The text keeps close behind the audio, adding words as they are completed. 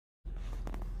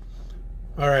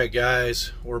Alright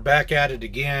guys, we're back at it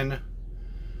again.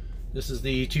 This is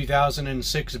the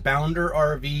 2006 Bounder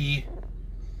RV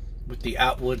with the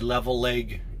Atwood level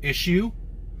leg issue.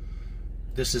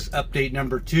 This is update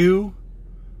number 2.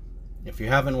 If you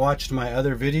haven't watched my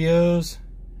other videos,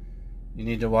 you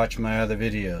need to watch my other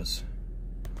videos.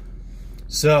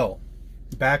 So,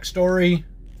 backstory: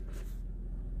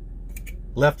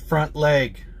 left front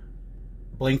leg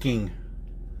blinking.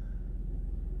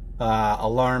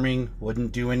 Alarming,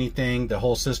 wouldn't do anything. The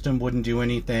whole system wouldn't do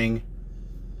anything.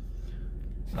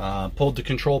 Pulled the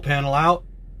control panel out,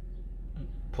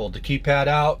 pulled the keypad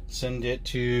out, send it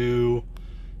to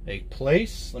a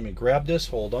place. Let me grab this,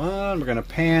 hold on. We're gonna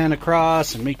pan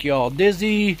across and make you all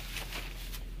dizzy.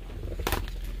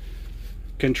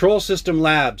 Control System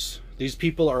Labs. These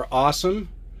people are awesome.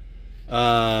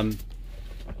 They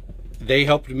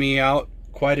helped me out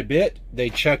quite a bit.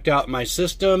 They checked out my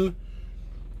system.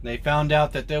 They found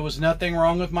out that there was nothing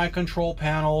wrong with my control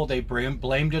panel. They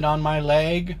blamed it on my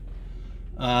leg.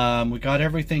 We got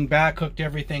everything back, hooked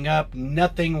everything up.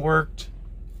 Nothing worked.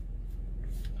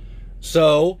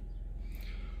 So,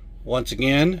 once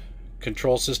again,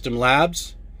 Control System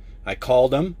Labs. I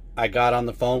called them. I got on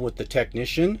the phone with the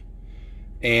technician.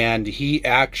 And he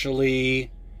actually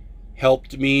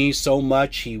helped me so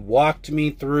much. He walked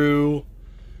me through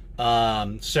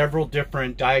several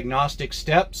different diagnostic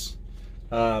steps.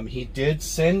 He did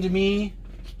send me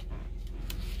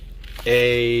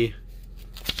a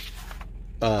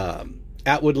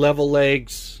Atwood level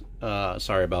legs.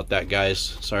 Sorry about that,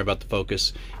 guys. Sorry about the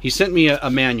focus. He sent me a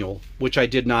manual, which I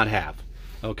did not have.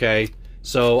 Okay,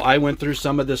 so I went through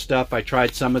some of this stuff. I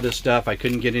tried some of this stuff. I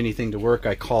couldn't get anything to work.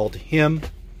 I called him.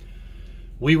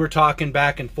 We were talking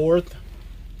back and forth.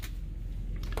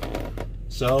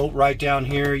 So right down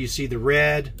here, you see the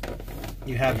red.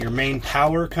 You have your main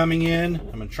power coming in.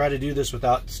 I'm going to try to do this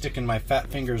without sticking my fat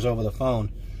fingers over the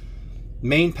phone.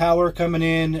 Main power coming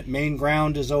in. Main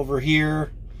ground is over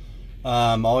here.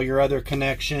 All your other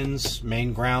connections.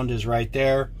 Main ground is right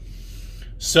there.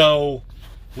 So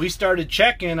we started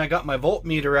checking. I got my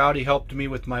voltmeter out. He helped me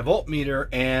with my voltmeter.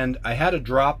 And I had a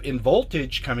drop in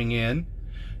voltage coming in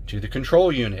to the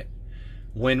control unit.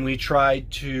 When we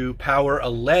tried to power a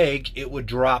leg, it would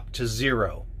drop to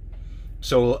 0.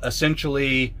 So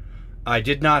essentially, I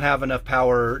did not have enough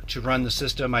power to run the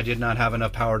system. I did not have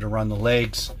enough power to run the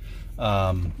legs.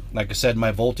 Like I said, my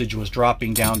voltage was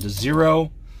dropping down to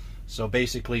 0. So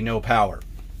basically no power.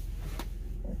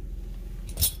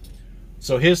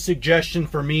 So his suggestion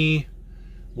for me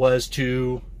was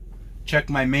to check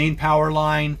my main power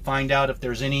line, find out if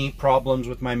there's any problems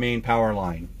with my main power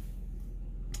line.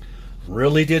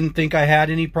 Really didn't think I had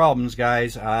any problems,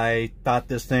 guys. I thought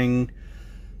this thing,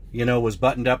 you know, was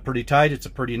buttoned up pretty tight. It's a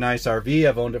pretty nice RV.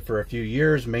 I've owned it for a few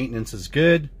years. Maintenance is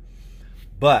good.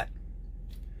 But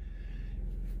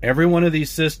every one of these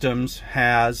systems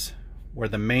has where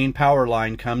the main power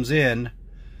line comes in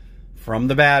from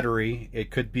the battery. It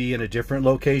could be in a different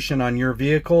location on your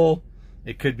vehicle.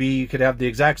 It could be, you could have the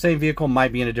exact same vehicle,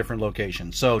 might be in a different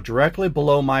location. So directly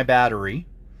below my battery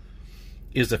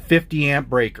is a 50 amp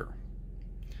breaker.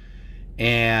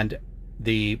 And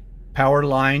the power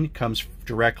line comes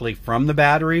directly from the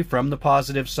battery, from the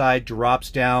positive side, drops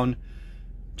down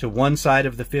to one side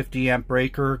of the 50 amp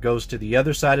breaker, goes to the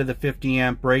other side of the 50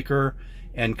 amp breaker,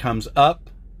 and comes up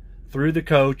through the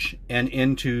coach and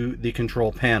into the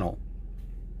control panel.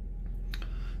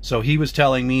 So he was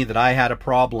telling me that I had a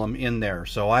problem in there.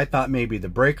 So I thought maybe the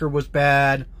breaker was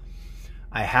bad.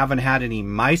 I haven't had any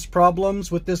mice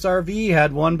problems with this RV.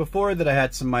 Had one before that I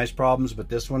had some mice problems, but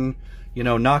this one, you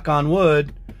know, knock on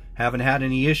wood, haven't had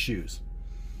any issues.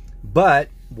 But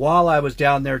while I was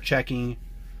down there checking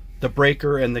the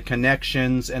breaker and the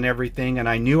connections and everything, and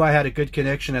I knew I had a good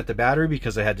connection at the battery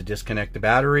because I had to disconnect the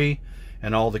battery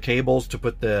and all the cables to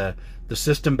put the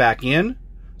system back in,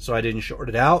 so I didn't short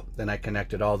it out. Then I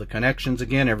connected all the connections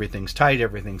again. Everything's tight,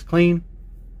 everything's clean.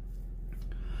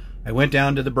 I went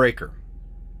down to the breaker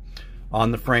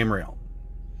on the frame rail,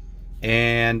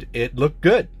 and it looked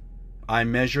good. I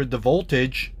measured the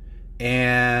voltage,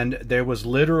 and there was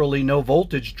literally no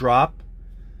voltage drop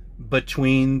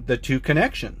between the two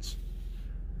connections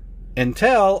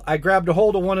until I grabbed a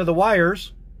hold of one of the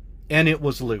wires and it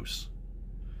was loose.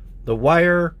 The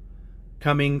wire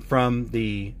coming from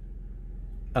the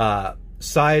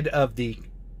side of the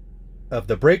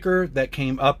breaker that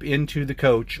came up into the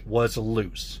coach was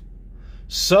loose.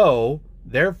 So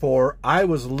therefore I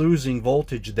was losing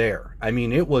voltage there. I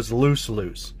mean, it was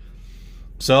loose.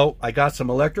 So I got some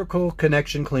electrical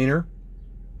connection cleaner,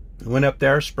 went up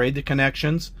there, sprayed the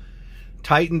connections,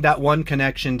 tightened that one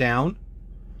connection down,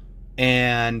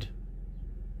 and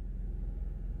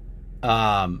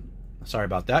Sorry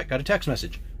about that. Got a text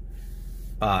message.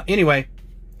 Anyway,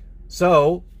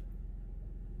 so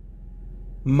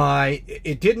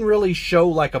it didn't really show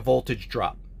like a voltage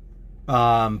drop.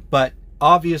 But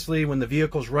obviously when the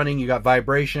vehicle's running, you got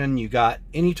vibration, you got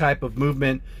any type of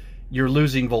movement, you're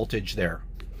losing voltage there.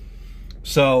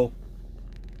 So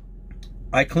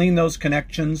I cleaned those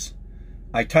connections.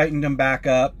 I tightened them back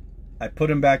up. I put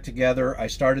them back together. I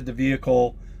started the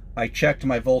vehicle. I checked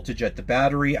my voltage at the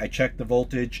battery. I checked the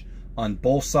voltage on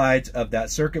both sides of that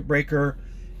circuit breaker.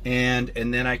 And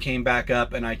then I came back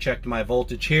up and I checked my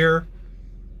voltage here.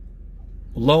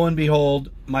 Lo and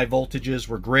behold, my voltages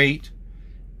were great.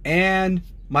 And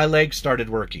my legs started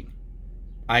working.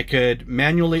 I could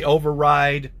manually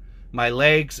override my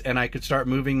legs and I could start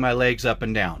moving my legs up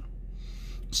and down.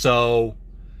 So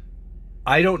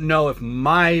I don't know if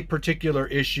my particular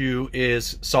issue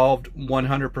is solved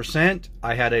 100%.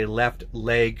 I had a left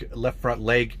front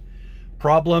leg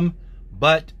problem,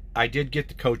 but I did get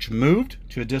the coach moved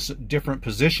to a different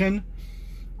position.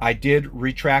 I did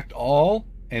retract all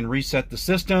and reset the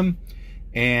system,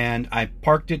 and I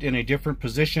parked it in a different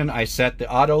position. I set the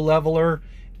auto leveler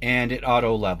and it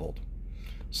auto leveled.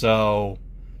 So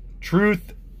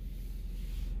truth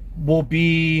will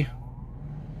be,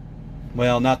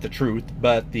 well, not the truth,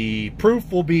 but the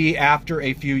proof will be after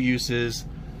a few uses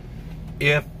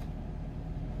if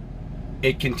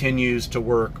it continues to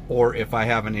work or if I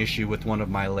have an issue with one of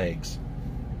my legs.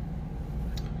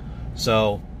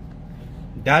 So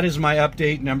that is my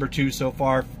update number 2 so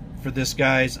far for this,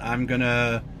 guys. I'm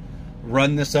gonna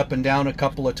run this up and down a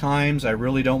couple of times. I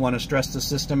really don't want to stress the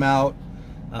system out.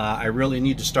 I really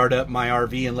need to start up my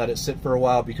RV and let it sit for a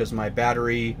while because my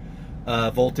battery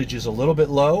voltage is a little bit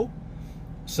low.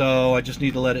 So I just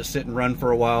need to let it sit and run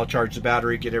for a while, charge the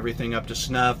battery, get everything up to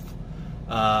snuff,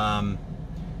 and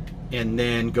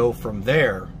then go from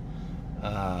there.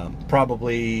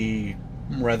 Probably,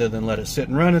 rather than let it sit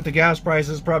and run at the gas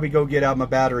prices, probably go get out my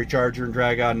battery charger and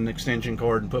drag out an extension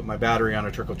cord and put my battery on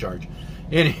a trickle charge.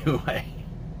 Anyway,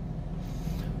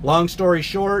 long story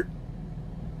short,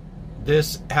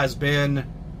 this has been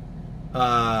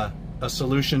a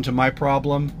solution to my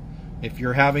problem. If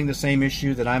you're having the same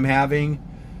issue that I'm having,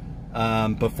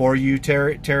 before you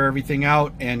tear everything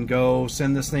out and go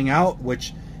send this thing out,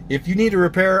 which if you need a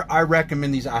repair, I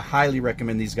recommend these. I highly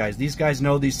recommend these guys. These guys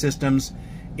know these systems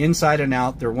inside and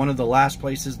out. They're one of the last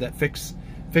places that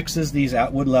fixes these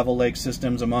Atwood level leg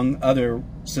systems, among other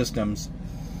systems.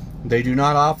 They do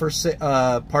not offer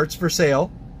parts for sale,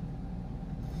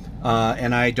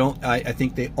 and I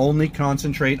think they only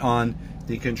concentrate on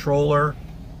the controller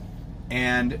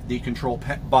and the control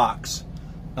box.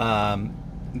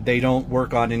 They don't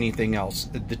work on anything else,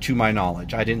 to my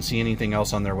knowledge. I didn't see anything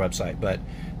else on their website, but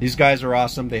these guys are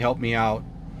awesome. They help me out.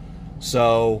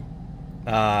 So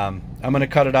I'm going to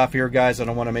cut it off here, guys. I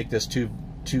don't want to make this too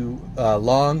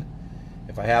long.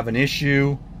 If I have an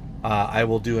issue, I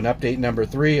will do an update number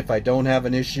 3. If I don't have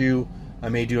an issue, I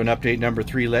may do an update number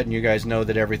 3, letting you guys know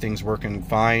that everything's working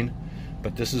fine.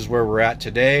 But this is where we're at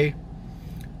today.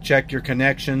 Check your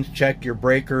connections, check your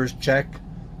breakers, check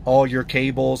all your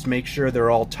cables, make sure they're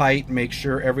all tight, make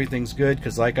sure everything's good,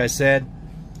 because like I said,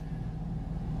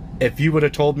 if you would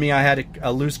have told me I had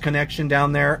a loose connection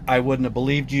down there, I wouldn't have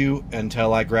believed you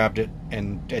until I grabbed it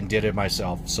and did it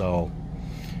myself. So,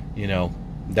 you know,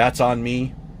 that's on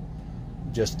me.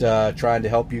 Just trying to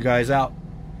help you guys out.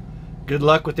 Good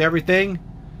luck with everything.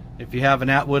 If you have an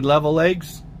Atwood level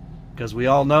legs, because we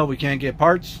all know we can't get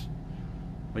parts,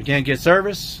 we can't get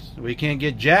service, we can't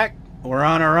get jack. We're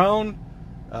on our own.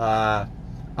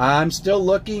 I'm still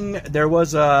looking. There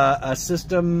was a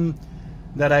system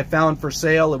that I found for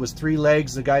sale. It was 3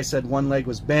 legs. The guy said 1 leg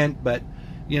was bent, but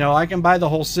you know, I can buy the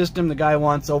whole system. The guy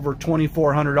wants over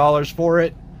 $2,400 for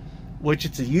it, which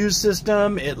it's a used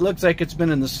system. It looks like it's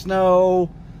been in the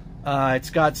snow. It's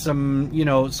got some, you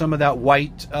know, some of that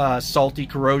white salty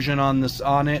corrosion on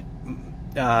it.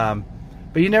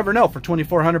 But you never know. For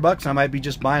 $2,400, I might be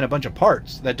just buying a bunch of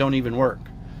parts that don't even work.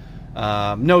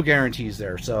 No guarantees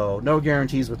there, so no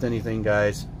guarantees with anything,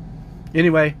 guys.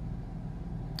 Anyway,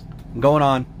 I'm going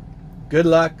on. Good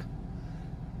luck.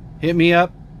 Hit me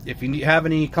up if you have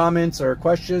any comments or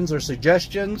questions or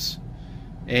suggestions,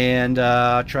 and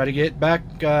try to get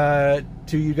back to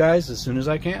you guys as soon as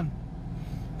I can.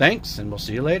 Thanks, and we'll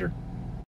see you later.